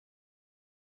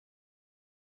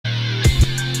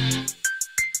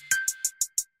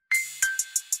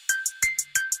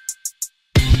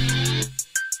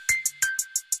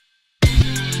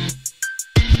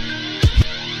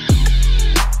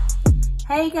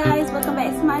Hey guys, welcome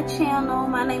back to my channel.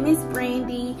 My name is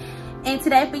Brandy, and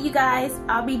today for you guys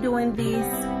I'll be doing this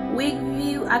wig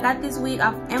review. I got this wig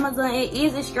off Amazon. It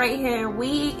is a straight hair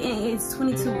wig and it's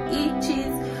 22 inches.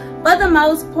 For the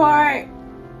most part,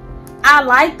 I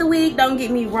like the wig, don't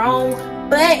get me wrong,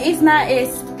 but it's not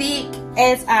as thick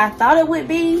as I thought it would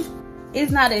be.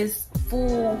 It's not as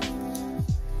full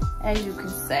as you can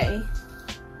say,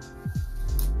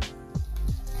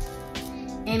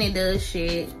 and it does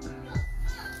shed.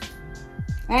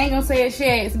 I ain't gonna say it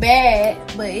sheds bad,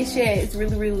 but it sheds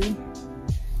really,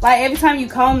 like every time you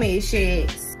comb it, it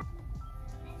sheds.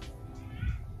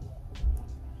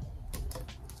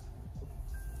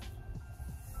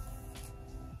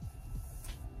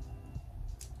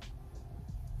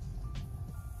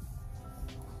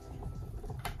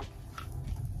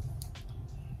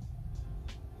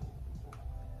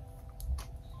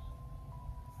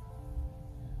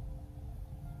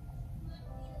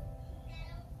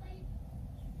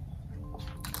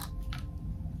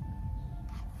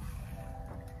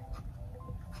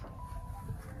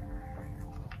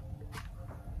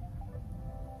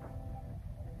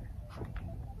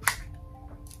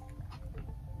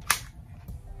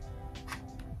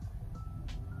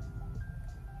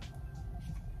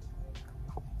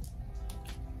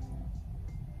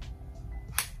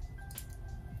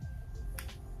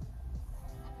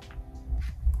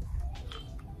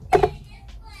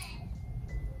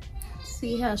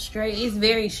 See how straight? It's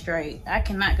very straight. I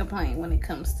cannot complain when it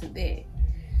comes to that.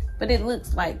 But it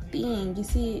looks like thin. You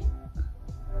see it?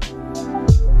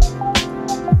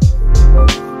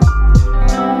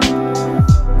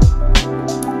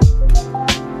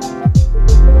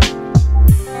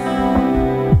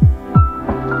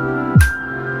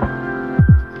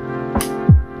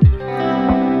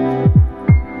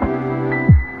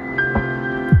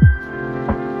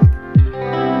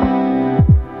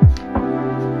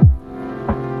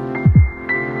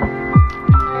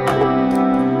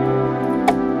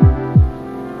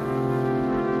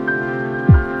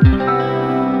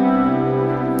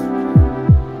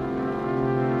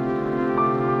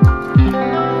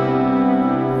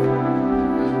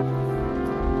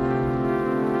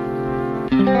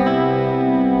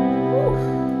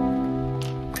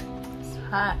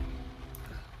 Hot.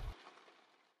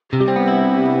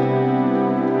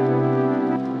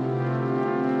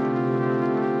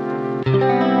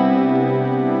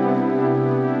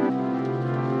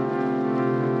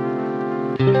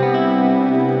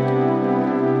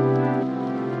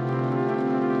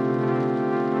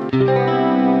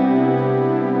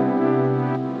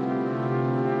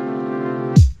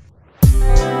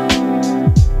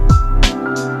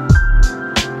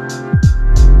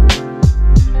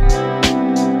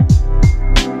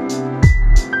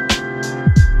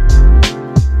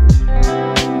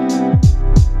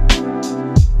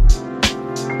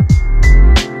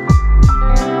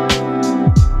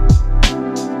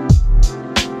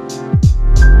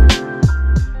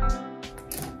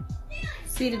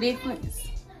 See the difference?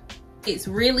 It's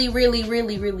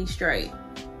really straight.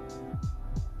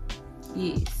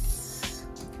 Yes.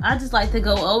 I just like to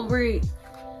go over it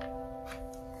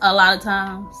a lot of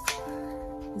times.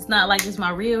 It's not like it's my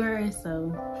real hair,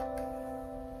 so.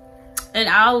 And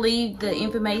I'll leave the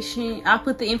information, I'll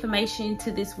put the information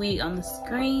to this wig on the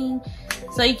screen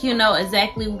so you can know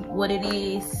exactly what it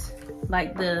is.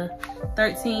 Like the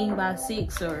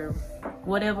 13x6 or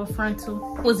whatever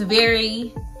frontal. It was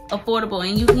very affordable,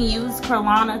 and you can use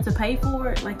Carolina to pay for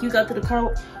it. Like you go to the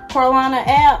Carolina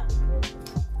app,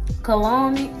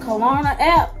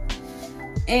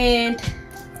 and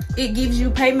it gives you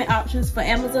payment options for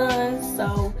Amazon.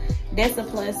 So that's a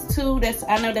plus too.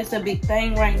 I know that's a big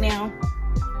thing right now.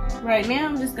 Right now,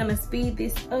 I'm just gonna speed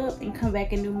this up and come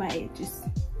back and do my edges.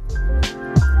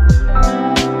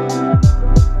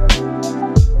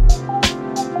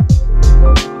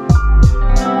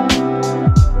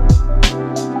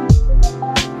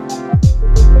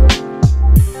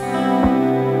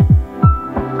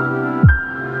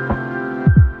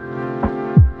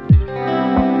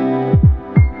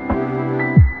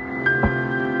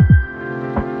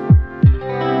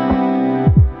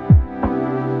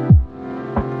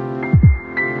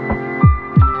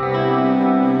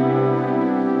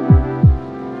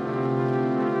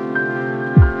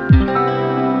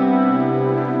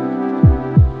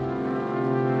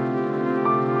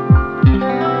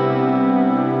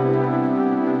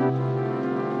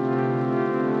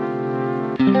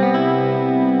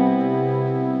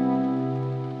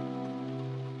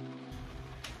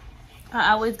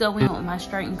 I always go in with my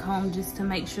straightened comb just to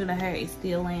make sure the hair is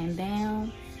still laying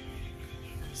down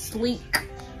sleek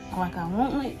like I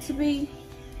want it to be.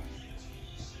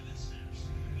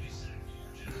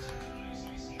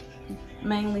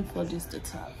 mainly for just the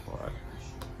top part.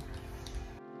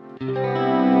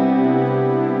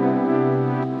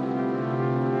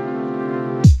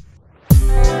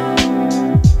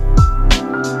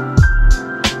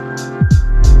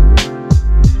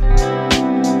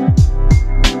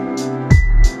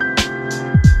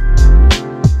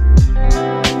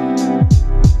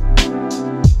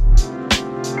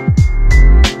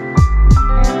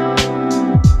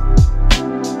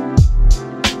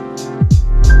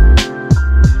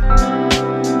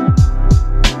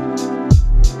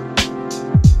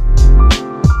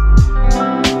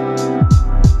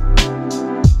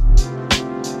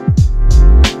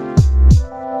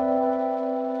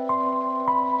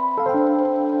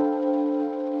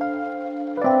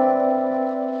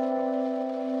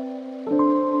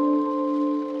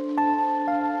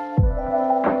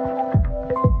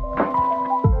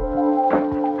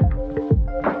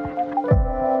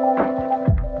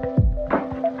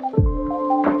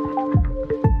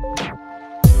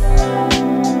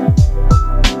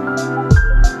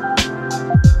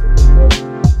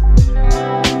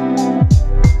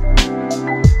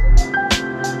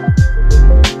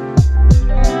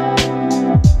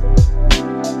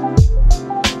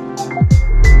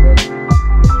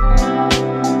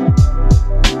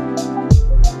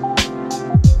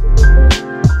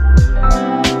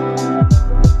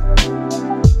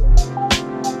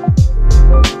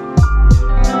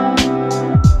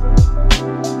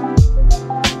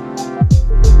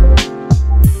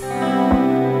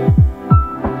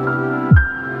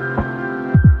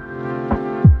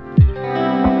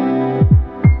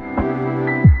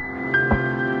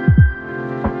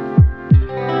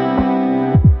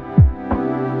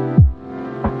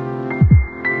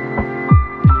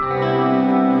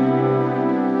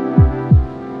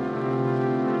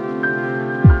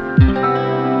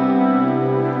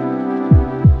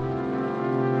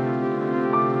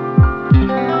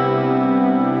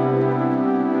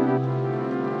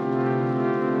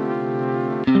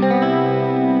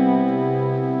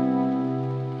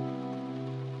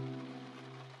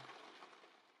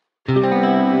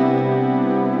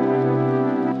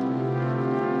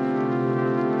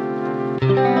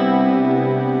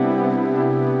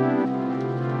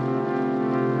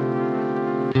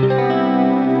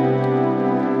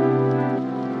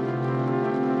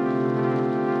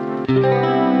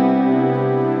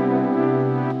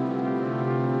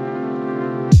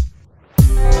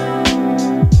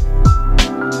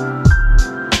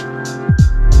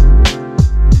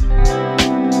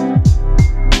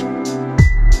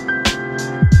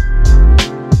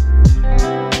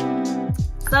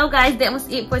 So guys, that was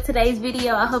it for today's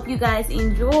video. I hope you guys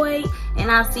enjoyed, and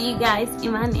I'll see you guys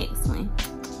in my next one.